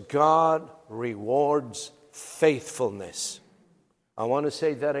 Because God rewards faithfulness. I want to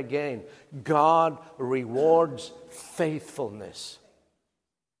say that again. God rewards faithfulness.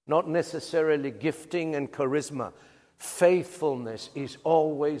 Not necessarily gifting and charisma. Faithfulness is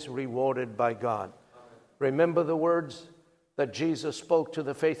always rewarded by God. Remember the words that Jesus spoke to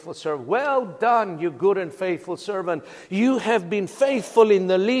the faithful servant. Well done, you good and faithful servant. You have been faithful in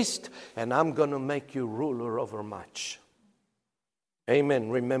the least, and I'm going to make you ruler over much.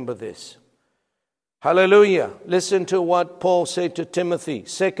 Amen. Remember this. Hallelujah. Listen to what Paul said to Timothy.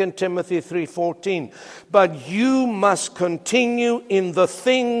 2 Timothy 3:14. But you must continue in the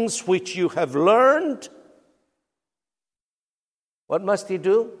things which you have learned. What must he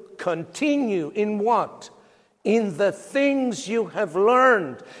do? Continue in what? In the things you have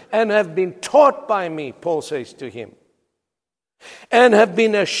learned and have been taught by me, Paul says to him, and have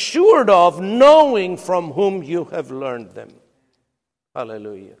been assured of, knowing from whom you have learned them.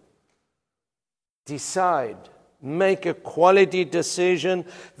 Hallelujah. Decide, make a quality decision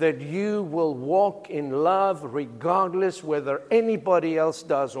that you will walk in love regardless whether anybody else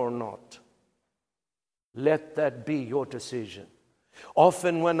does or not. Let that be your decision.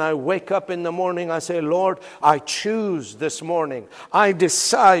 Often when I wake up in the morning, I say, Lord, I choose this morning. I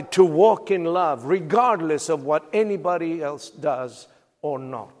decide to walk in love regardless of what anybody else does or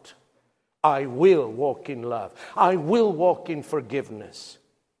not. I will walk in love. I will walk in forgiveness.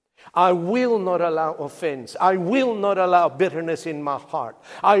 I will not allow offense. I will not allow bitterness in my heart.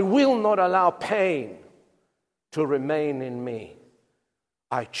 I will not allow pain to remain in me.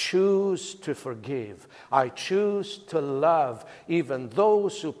 I choose to forgive. I choose to love even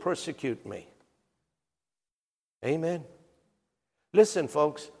those who persecute me. Amen. Listen,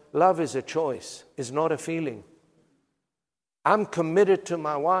 folks, love is a choice. It's not a feeling. I'm committed to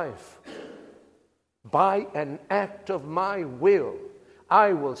my wife. By an act of my will,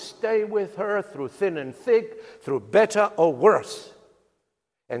 I will stay with her through thin and thick, through better or worse.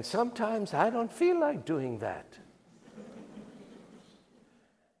 And sometimes I don't feel like doing that.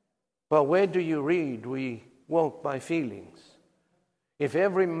 But where do you read we walk by feelings? If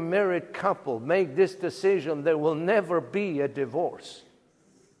every married couple make this decision, there will never be a divorce.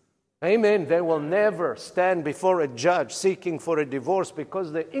 Amen. They will never stand before a judge seeking for a divorce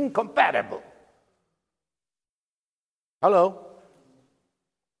because they're incompatible. Hello?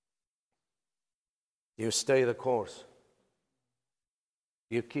 You stay the course.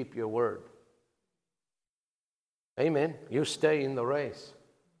 You keep your word. Amen. You stay in the race.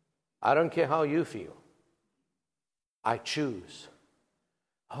 I don't care how you feel. I choose.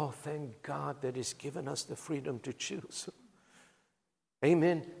 Oh, thank God that He's given us the freedom to choose.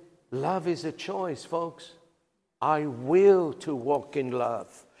 Amen. Love is a choice, folks. I will to walk in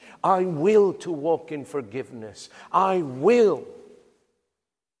love. I will to walk in forgiveness. I will.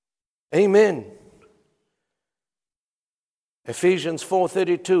 Amen. Ephesians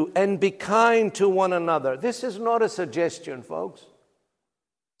 4:32, and be kind to one another. This is not a suggestion, folks.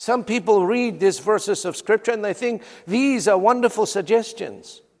 Some people read these verses of Scripture and they think these are wonderful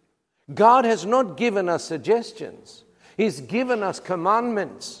suggestions. God has not given us suggestions. He's given us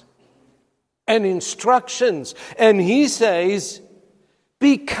commandments and instructions. And He says,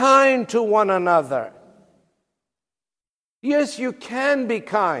 be kind to one another. Yes, you can be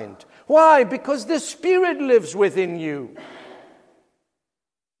kind. Why? Because the Spirit lives within you.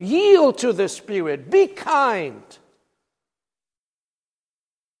 Yield to the Spirit. Be kind.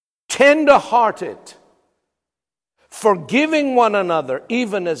 Tender-hearted, forgiving one another,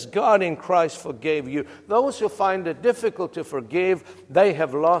 even as God in Christ forgave you. Those who find it difficult to forgive, they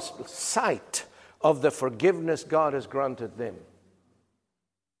have lost sight of the forgiveness God has granted them.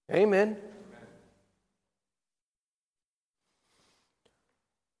 Amen.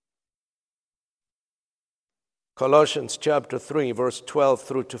 Colossians chapter 3, verse 12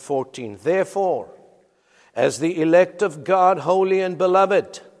 through to 14. Therefore, as the elect of God, holy and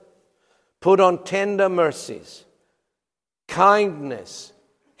beloved, put on tender mercies, kindness,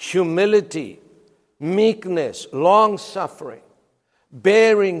 humility, meekness, long-suffering,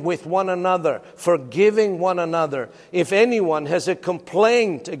 bearing with one another, forgiving one another, if anyone has a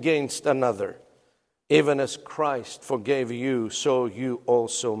complaint against another. Even as Christ forgave you, so you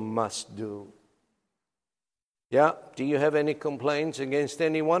also must do. Yeah, do you have any complaints against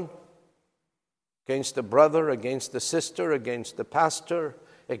anyone? Against the brother, against the sister, against the pastor,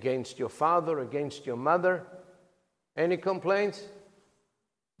 against your father, against your mother. Any complaints?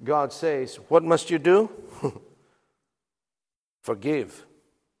 God says, what must you do? Forgive.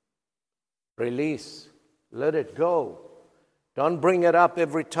 Release. Let it go. Don't bring it up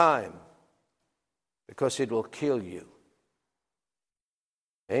every time, because it will kill you.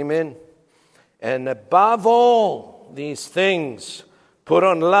 Amen. And above all these things, put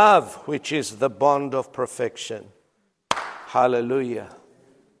on love, which is the bond of perfection. Hallelujah.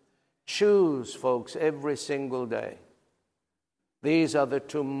 Choose, folks, every single day. These are the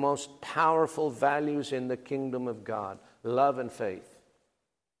two most powerful values in the kingdom of God: love and faith.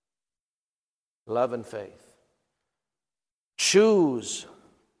 Love and faith. Choose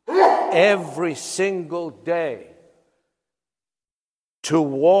every single day to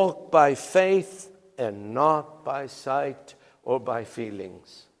walk by faith and not by sight or by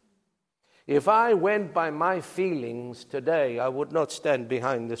feelings. If I went by my feelings today, I would not stand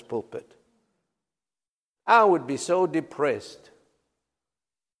behind this pulpit. I would be so depressed.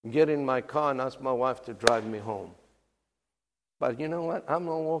 Get in my car and ask my wife to drive me home. But you know what? I'm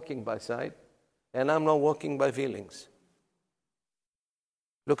not walking by sight, and I'm not walking by feelings.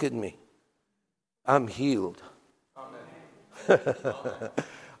 Look at me. I'm healed. The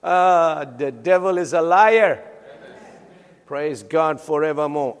devil is a liar. Praise God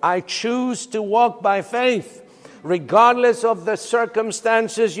forevermore. I choose to walk by faith, regardless of the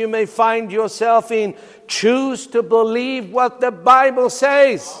circumstances you may find yourself in. Choose to believe what the Bible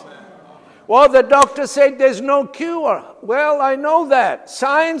says. Well, the doctor said there's no cure. Well, I know that.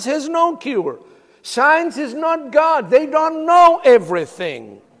 Science has no cure. Science is not God. They don't know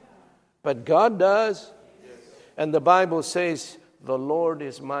everything. But God does. And the Bible says, the Lord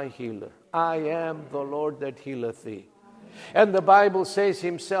is my healer. I am the Lord that healeth thee. And the Bible says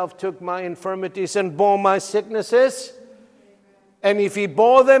himself took my infirmities and bore my sicknesses. And if he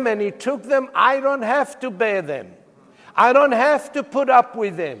bore them and he took them, I don't have to bear them. I don't have to put up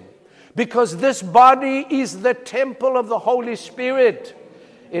with them. Because this body is the temple of the Holy Spirit.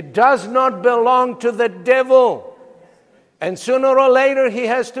 It does not belong to the devil. And sooner or later he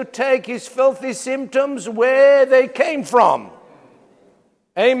has to take his filthy symptoms where they came from.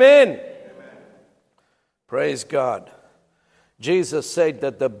 Amen. Praise God. Jesus said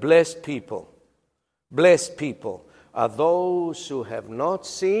that the blessed people are those who have not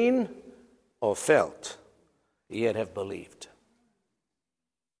seen or felt, yet have believed.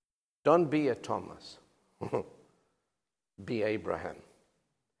 Don't be a Thomas. Be Abraham,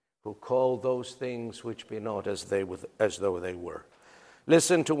 who called those things which be not as though they were.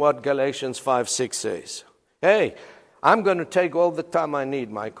 Listen to what Galatians 5:6 says. Hey, I'm going to take all the time I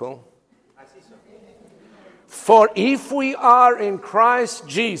need, Michael. For if we are in Christ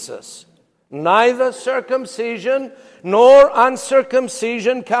Jesus, neither circumcision nor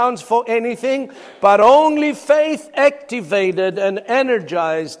uncircumcision counts for anything, but only faith activated and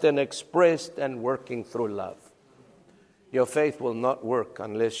energized and expressed and working through love. Your faith will not work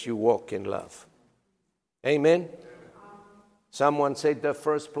unless you walk in love. Amen? Someone said the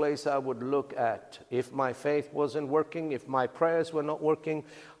first place I would look at, if my faith wasn't working, if my prayers were not working,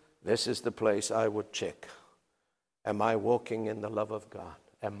 this is the place I would check. Am I walking in the love of God?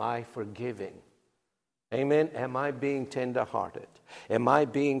 Am I forgiving? Amen? Am I being tender-hearted? Am I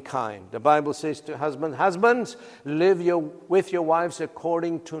being kind? The Bible says to husbands, live with your wives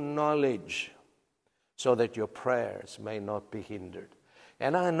according to knowledge, so that your prayers may not be hindered.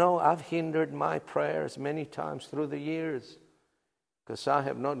 And I know I've hindered my prayers many times through the years, because I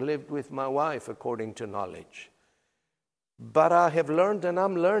have not lived with my wife according to knowledge. But I have learned, and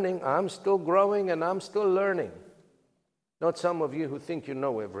I'm learning. I'm still growing, and I'm still learning. Not some of you who think you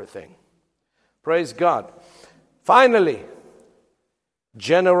know everything. Praise God. Finally,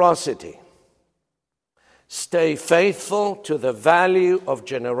 generosity. Stay faithful to the value of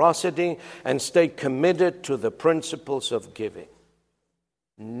generosity and stay committed to the principles of giving,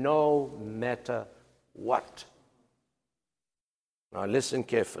 no matter what. Now listen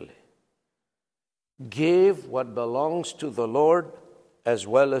carefully. Give what belongs to the Lord as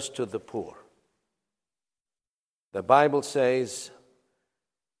well as to the poor. The Bible says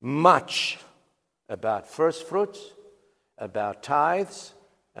much about first fruits, about tithes,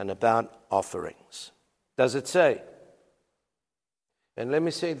 and about offerings. Does it say? And let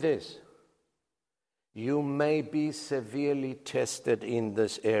me say this. You may be severely tested in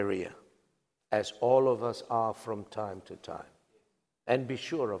this area, as all of us are from time to time. And be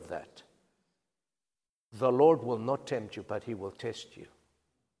sure of that. The Lord will not tempt you, but He will test you.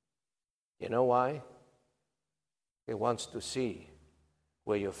 You know why? He wants to see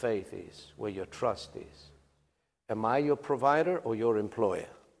where your faith is, where your trust is. Am I your provider or your employer?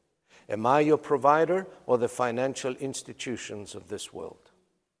 Am I your provider or the financial institutions of this world?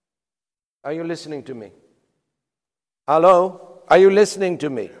 Are you listening to me? Hello? Are you listening to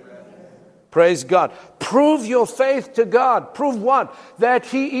me? Praise God. Prove your faith to God. Prove what? That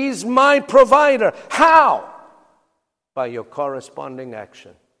He is my provider. How? By your corresponding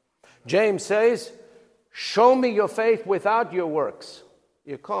action. James says, show me your faith without your works.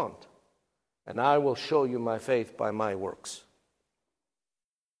 You can't. And I will show you my faith by my works.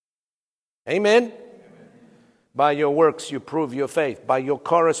 Amen? By your works you prove your faith. By your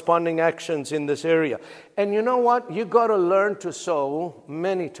corresponding actions in this area. And you know what? You got to learn to sow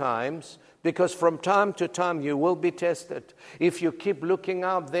many times, because from time to time you will be tested. If you keep looking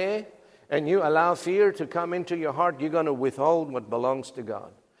out there and you allow fear to come into your heart, you're going to withhold what belongs to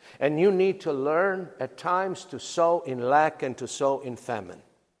God. And you need to learn at times to sow in lack and to sow in famine.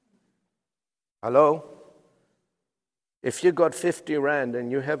 Hello? If you got 50 rand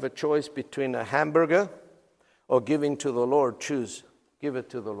and you have a choice between a hamburger or giving to the Lord, choose. Give it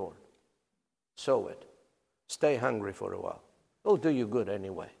to the Lord. Sow it. Stay hungry for a while. It'll do you good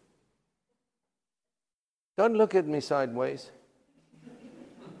anyway. Don't look at me sideways.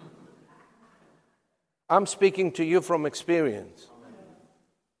 I'm speaking to you from experience.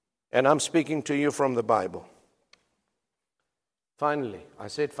 And I'm speaking to you from the Bible. Finally, I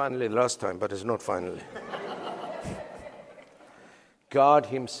said finally last time, but it's not finally. God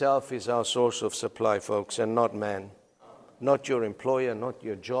Himself is our source of supply, folks, and not man. Not your employer, not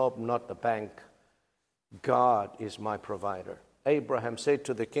your job, not the bank. God is my provider. Abraham said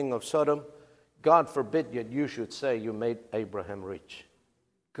to the king of Sodom, God forbid yet you should say you made Abraham rich.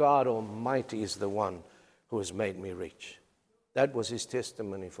 God Almighty is the one who has made me rich. That was his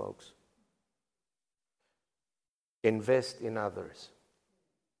testimony, folks. Invest in others.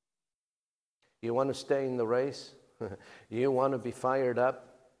 You want to stay in the race? You want to be fired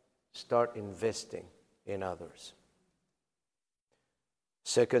up? Start investing in others.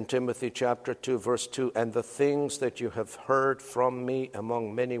 2 Timothy chapter 2, verse 2, and the things that you have heard from me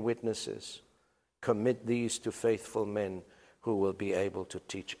among many witnesses, commit these to faithful men who will be able to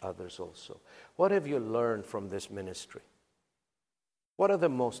teach others also. What have you learned from this ministry? What are the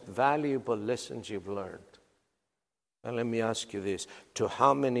most valuable lessons you've learned? And let me ask you this, to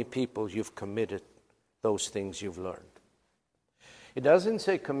how many people you've committed those things you've learned? It doesn't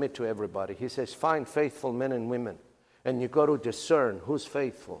say commit to everybody. He says find faithful men and women. And you've got to discern who's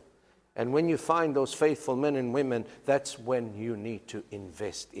faithful. And when you find those faithful men and women, that's when you need to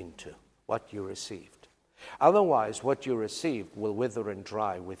invest into what you received. Otherwise, what you received will wither and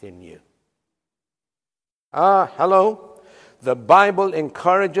dry within you. Hello? The Bible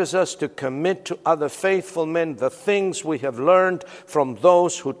encourages us to commit to other faithful men the things we have learned from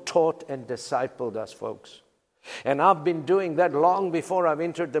those who taught and discipled us, folks. And I've been doing that long before I've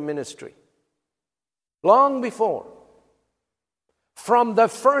entered the ministry. Long before. From the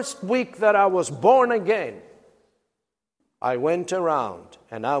first week that I was born again, I went around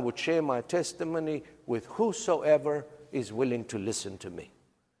and I would share my testimony with whosoever is willing to listen to me.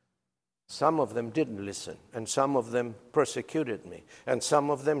 Some of them didn't listen, and some of them persecuted me, and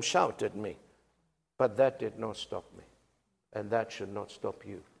some of them shouted me. But that did not stop me, and that should not stop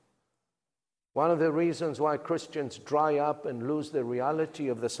you. One of the reasons why Christians dry up and lose the reality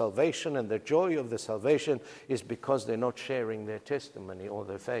of the salvation and the joy of the salvation is because they're not sharing their testimony or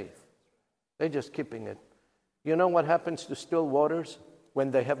their faith. They're just keeping it. You know what happens to still waters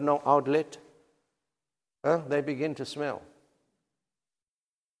when they have no outlet? They begin to smell.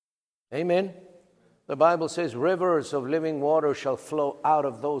 Amen. The Bible says rivers of living water shall flow out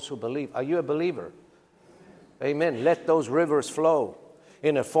of those who believe. Are you a believer? Amen. Let those rivers flow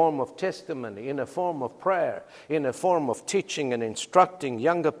in a form of testimony, in a form of prayer, in a form of teaching and instructing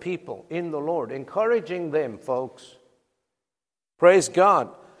younger people in the Lord, encouraging them, folks. Praise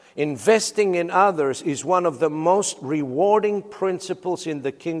God. Investing in others is one of the most rewarding principles in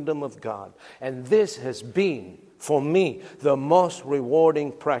the kingdom of God. And this has been, for me, the most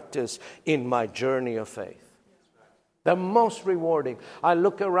rewarding practice in my journey of faith. The most rewarding. I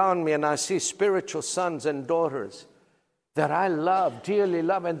look around me and I see spiritual sons and daughters that I love, dearly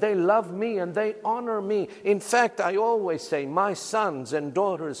love, and they love me and they honor me. In fact, I always say, my sons and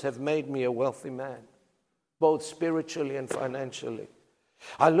daughters have made me a wealthy man, both spiritually and financially.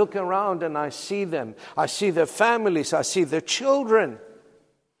 I look around and I see them. I see their families. I see their children.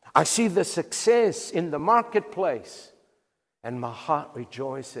 I see the success in the marketplace. And my heart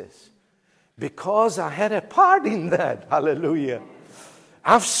rejoices because I had a part in that. Hallelujah.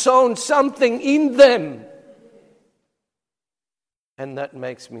 I've sown something in them. And that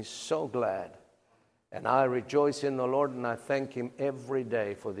makes me so glad And I rejoice in the Lord, and I thank Him every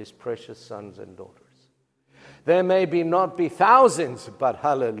day for these precious sons and daughters. There may not be thousands, but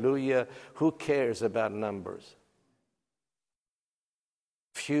hallelujah, who cares about numbers?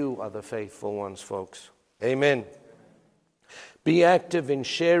 Few are the faithful ones, folks. Amen. Be active in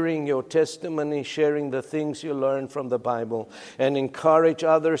sharing your testimony, sharing the things you learn from the Bible, and encourage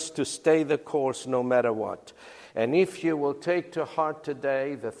others to stay the course no matter what. And if you will take to heart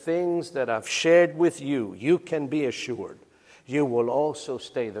today the things that I've shared with you, you can be assured you will also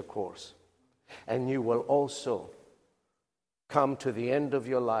stay the course. And you will also come to the end of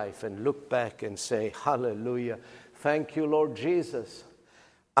your life and look back and say, hallelujah, thank you, Lord Jesus.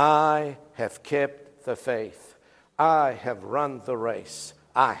 I have kept the faith. I have run the race.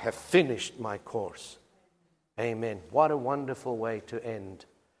 I have finished my course. Amen. What a wonderful way to end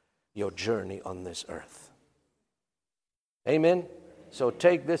your journey on this earth. Amen. So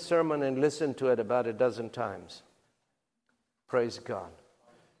take this sermon and listen to it about a dozen times. Praise God.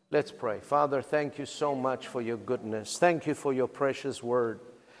 Let's pray. Father, thank you so much for your goodness. Thank you for your precious word.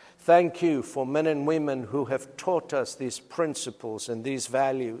 Thank you for men and women who have taught us these principles and these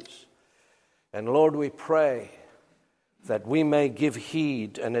values. And Lord, we pray that we may give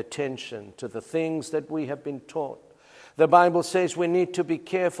heed and attention to the things that we have been taught. The Bible says we need to be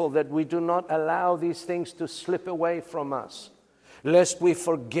careful that we do not allow these things to slip away from us, lest we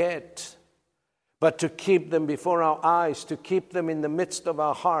forget, but to keep them before our eyes, to keep them in the midst of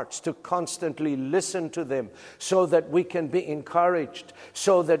our hearts, to constantly listen to them so that we can be encouraged,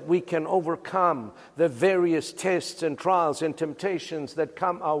 so that we can overcome the various tests and trials and temptations that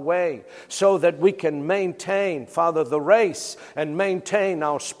come our way, so that we can maintain, Father, the race and maintain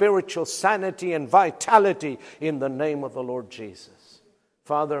our spiritual sanity and vitality in the name of the Lord Jesus.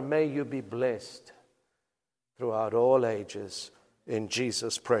 Father, may you be blessed throughout all ages. In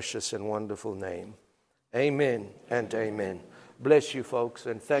Jesus' precious and wonderful name. Amen and amen. Bless you, folks,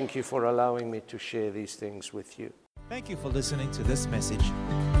 and thank you for allowing me to share these things with you. Thank you for listening to this message.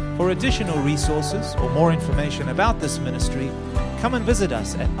 For additional resources or more information about this ministry, come and visit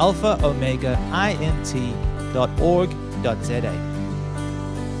us at alphaomegaint.org.za.